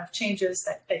dramatic kind of changes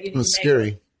that you need to make. It's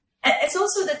scary. And it's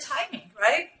also the timing,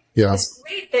 right? Yeah. It's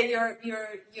great that you're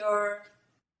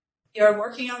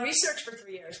working on research for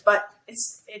 3 years, but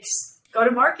it's go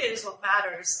to market is what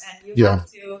matters. And you have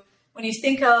to, when you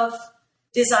think of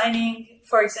designing,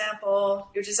 for example,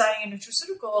 you're designing a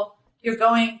nutraceutical, you're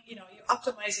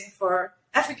optimizing for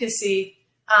efficacy.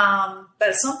 But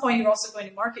at some point, you're also going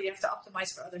to market. You have to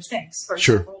optimize for other things. For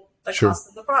example, the cost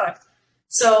of the product.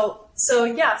 So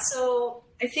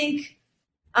I think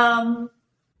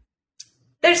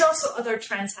there's also other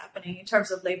trends happening in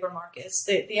terms of labor markets.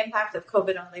 The impact of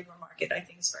COVID on labor market, I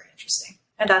think, is very interesting,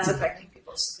 and that's affecting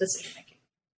people's decision making.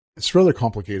 It's rather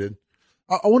complicated.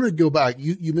 I want to go back.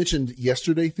 You mentioned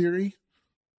yesterday theory.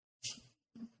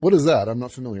 What is that? I'm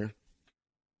not familiar.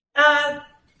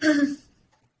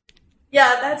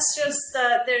 Yeah, that's just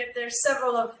there's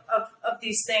several of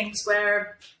these things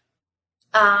where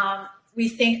we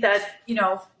think that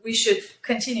we should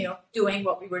continue doing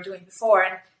what we were doing before,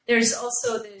 and there's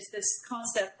this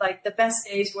concept like the best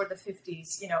days were the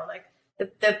 50s. Like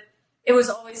it was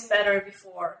always better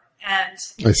before, and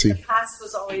I see. The past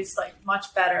was always like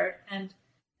much better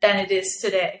than it is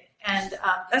today. And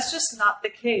that's just not the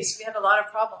case. We have a lot of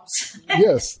problems.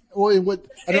 Yes. Well,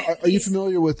 are you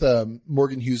familiar with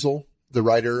Morgan Housel, the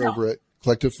writer over at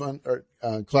Collective Fund or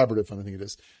Collaborative Fund? I think it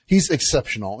is. He's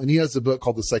exceptional, and he has a book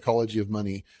called The Psychology of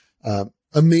Money.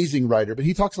 Amazing writer, but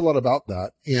he talks a lot about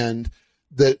that. And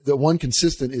the one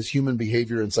consistent is human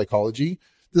behavior and psychology.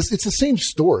 It's the same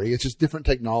story. It's just different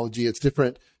technology. It's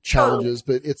different challenges,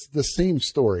 but it's the same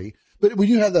story. But we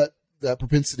do have that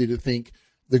propensity to think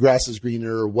the grass is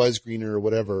greener or was greener or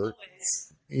whatever.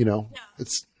 Always.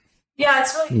 It's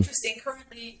really interesting.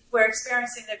 Currently, we're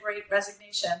experiencing the Great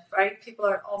Resignation, right? People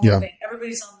are all moving.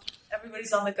 Everybody's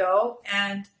on the go,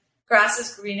 and grass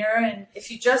is greener. And if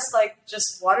you just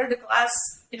water the glass,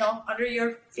 under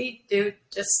your feet, dude,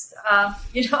 just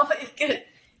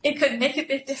it could make a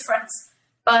big difference.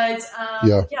 But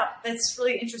it's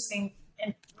really interesting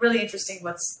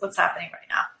what's happening right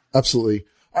now. Absolutely.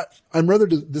 I'm rather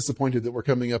disappointed that we're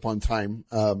coming up on time.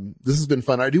 This has been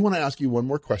fun. I do want to ask you one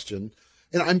more question.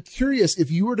 And I'm curious, if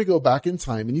you were to go back in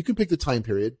time, and you can pick the time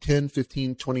period, 10,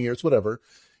 15, 20 years, whatever,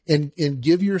 and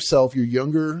give yourself, the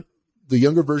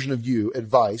younger version of you,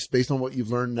 advice based on what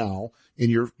you've learned now in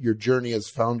your journey as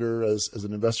founder, as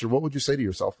an investor, what would you say to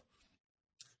yourself?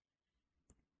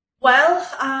 Well,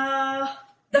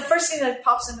 the first thing that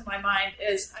pops into my mind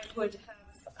is I would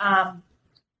have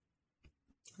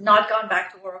not gone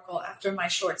back to Oracle after my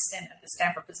short stint at the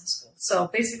Stanford Business School. So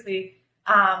basically,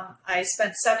 I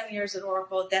spent 7 years at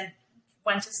Oracle, then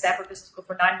went to Stanford Business School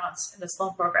for 9 months in the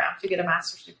Sloan program to get a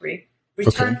master's degree.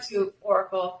 Returned to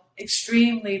Oracle,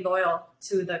 extremely loyal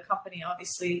to the company,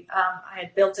 obviously. I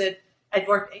had built it. I'd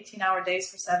worked 18-hour days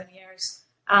for 7 years.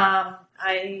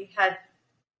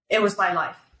 It was my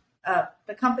life.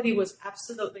 The company was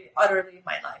absolutely, utterly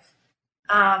my life.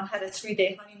 Had a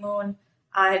 3-day honeymoon.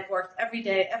 I had worked every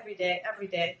day,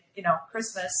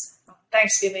 Christmas,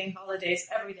 Thanksgiving, holidays,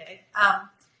 every day.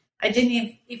 I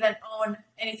didn't even own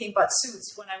anything but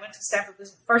suits. When I went to Stanford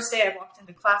Business, first day I walked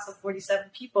into class of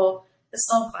 47 people, the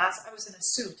Sloan class, I was in a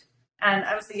suit. And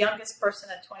I was the youngest person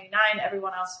at 29.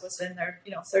 Everyone else was in their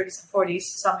 30s and 40s,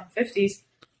 some in 50s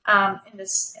in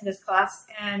this class.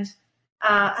 And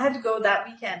I had to go that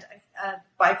weekend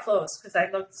buy clothes because I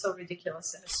looked so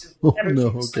ridiculous in a suit.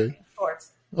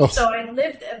 So I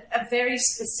lived a very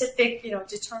specific,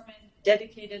 determined,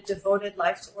 dedicated, devoted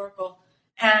life to Oracle.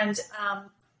 And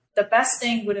the best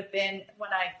thing would have been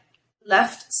when I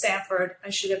left Stanford, I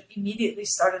should have immediately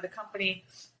started a company.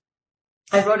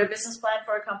 I wrote a business plan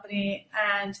for a company,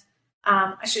 and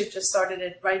I should have just started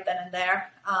it right then and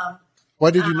there.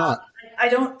 Why did you not? I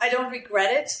don't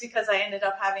regret it because I ended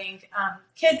up having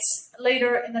kids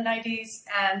later in the 90s,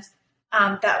 and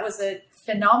that was a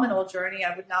phenomenal journey.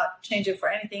 I would not change it for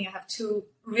anything. I have 2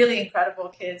 really incredible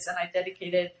kids, and I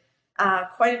dedicated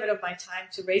quite a bit of my time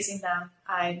to raising them.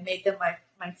 I made them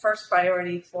my first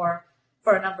priority for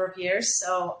a number of years,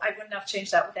 so I wouldn't have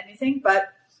changed that with anything.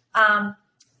 But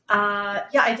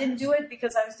I didn't do it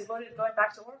because I was devoted to going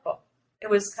back to Oracle. It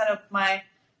was kind of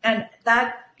and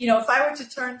that, if I were to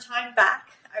turn time back,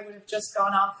 I would have just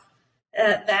gone off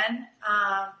then.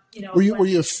 Were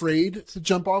you afraid to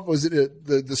jump off? Was it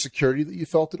the security that you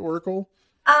felt at Oracle?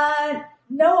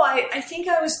 No, I think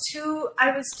I was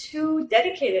too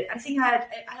dedicated. I think I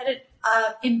had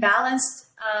an imbalanced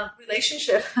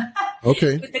relationship.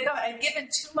 Okay. With the company. I'd given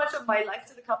too much of my life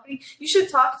to the company. You should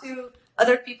talk to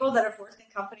other people that have worked in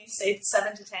companies, say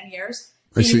 7 to 10 years.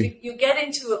 I see. You get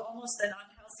into almost an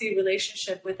unhealthy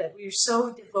relationship with it. Where you're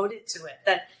so devoted to it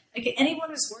that anyone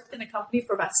who's worked in a company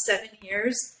for about 7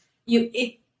 years,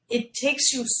 it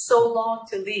takes you so long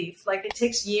to leave. It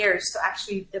takes years to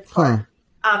actually depart.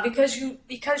 Because you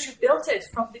built it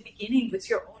from the beginning with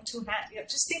your own 2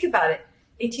 hands. Just think about it.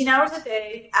 18 hours a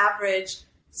day, average,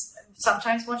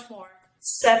 sometimes much more,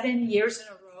 7 years in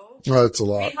a row. Oh, that's a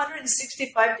lot.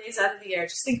 365 days out of the year.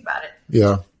 Just think about it.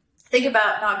 Yeah. Think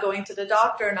about not going to the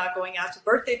doctor, not going out to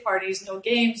birthday parties, no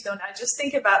games, no night. Just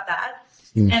think about that.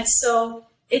 And so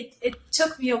it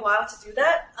took me a while to do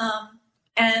that.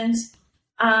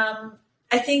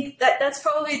 I think that's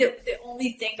probably the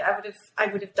only thing I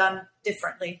would have done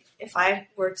differently if I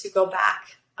were to go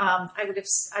back. I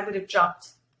would have jumped,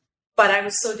 but I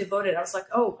was so devoted. I was like,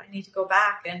 oh, I need to go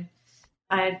back, and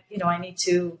I need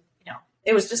to.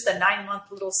 It was just a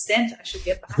 9-month little stint. I should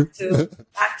get back to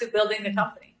building the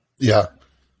company. Yeah.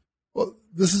 Well,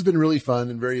 this has been really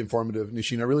fun and very informative,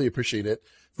 Nooshin. I really appreciate it.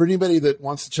 For anybody that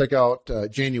wants to check out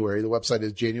January, the website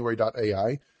is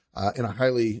january.ai. And I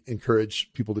highly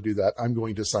encourage people to do that. I'm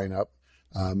going to sign up.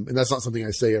 And that's not something I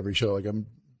say every show. I'm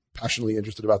passionately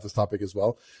interested about this topic as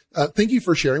well. Thank you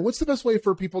for sharing. What's the best way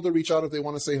for people to reach out if they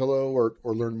want to say hello or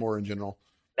learn more in general?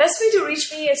 Best way to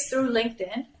reach me is through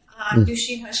LinkedIn.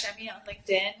 Noushin Hashemi on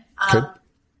LinkedIn.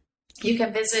 You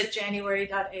can visit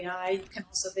January.ai. You can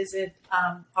also visit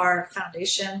our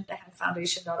foundation,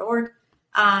 thehandfoundation.org.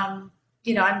 I'm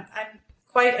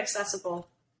quite accessible.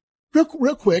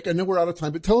 Real quick, I know we're out of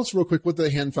time, but tell us real quick what the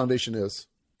Hand Foundation is.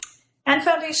 Hand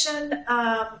Foundation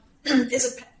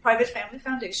is a private family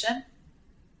foundation,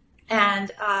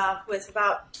 and with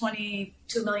about $22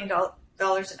 million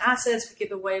in assets, we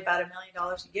give away about $1 million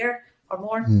a year or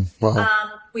more.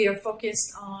 Wow. We are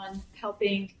focused on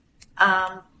helping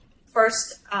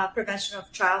first prevention of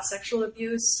child sexual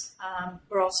abuse.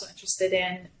 We're also interested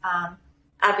in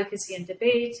advocacy and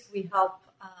debate. We help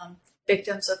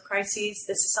victims of crises.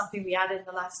 This is something we added in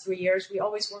the last 3 years. We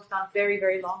always worked on very,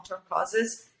 very long-term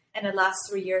causes. And in the last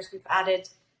 3 years, we've added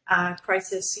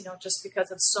crisis, just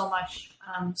because of so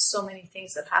many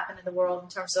things that happen in the world in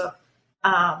terms of,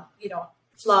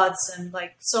 floods and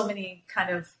like so many kind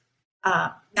of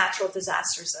natural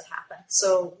disasters that happen.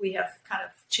 So we have kind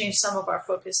of changed some of our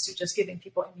focus to just giving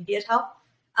people immediate help.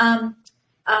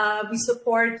 We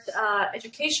support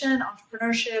education,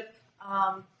 entrepreneurship,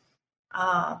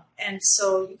 and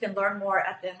so you can learn more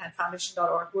at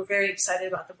thehandfoundation.org. We're very excited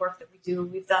about the work that we do.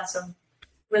 We've done some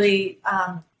really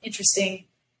interesting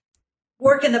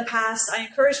work in the past. I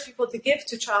encourage people to give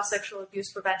to child sexual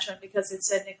abuse prevention because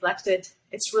it's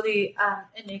really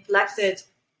a neglected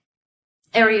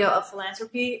area of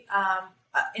philanthropy.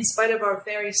 In spite of our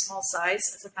very small size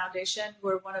as a foundation,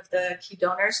 we're one of the key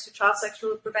donors to child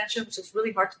sexual prevention, which is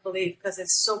really hard to believe because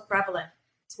it's so prevalent.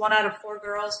 It's 1 out of 4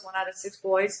 girls, 1 out of 6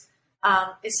 boys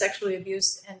is sexually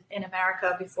abused in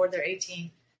America before they're 18.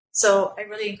 So I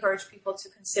really encourage people to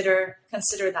consider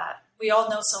that. We all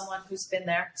know someone who's been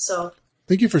there. So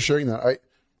thank you for sharing that.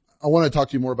 I want to talk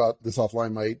to you more about this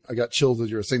offline. I got chills as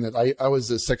you were saying that. I was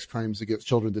a sex crimes against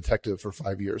children detective for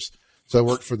 5 years. So I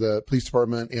worked for the police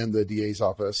department and the DA's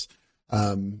office.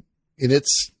 And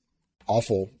it's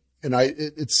awful. And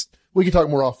we can talk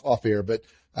more off air, but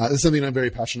it's something I'm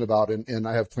very passionate about. And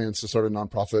I have plans to start a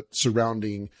nonprofit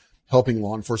surrounding helping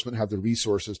law enforcement have the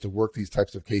resources to work these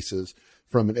types of cases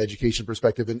from an education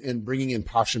perspective and bringing in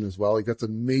passion as well. Like that's a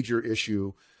major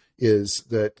issue is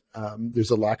that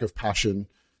there's a lack of passion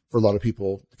for a lot of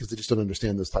people because they just don't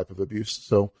understand this type of abuse.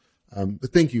 So,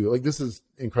 but thank you. Like this is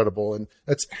incredible. And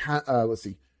that's,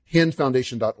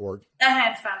 handfoundation.org. The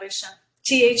Hand Foundation,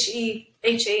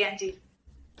 THEHAND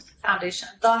Foundation,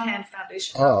 The Hand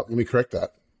Foundation. Let me correct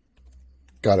that.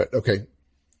 Got it. Okay.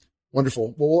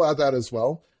 Wonderful. Well, we'll add that as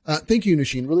well. Thank you,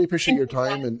 Noushin. Really appreciate your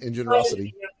time and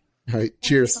generosity. You. All right.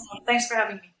 Cheers. Thanks for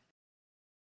having me.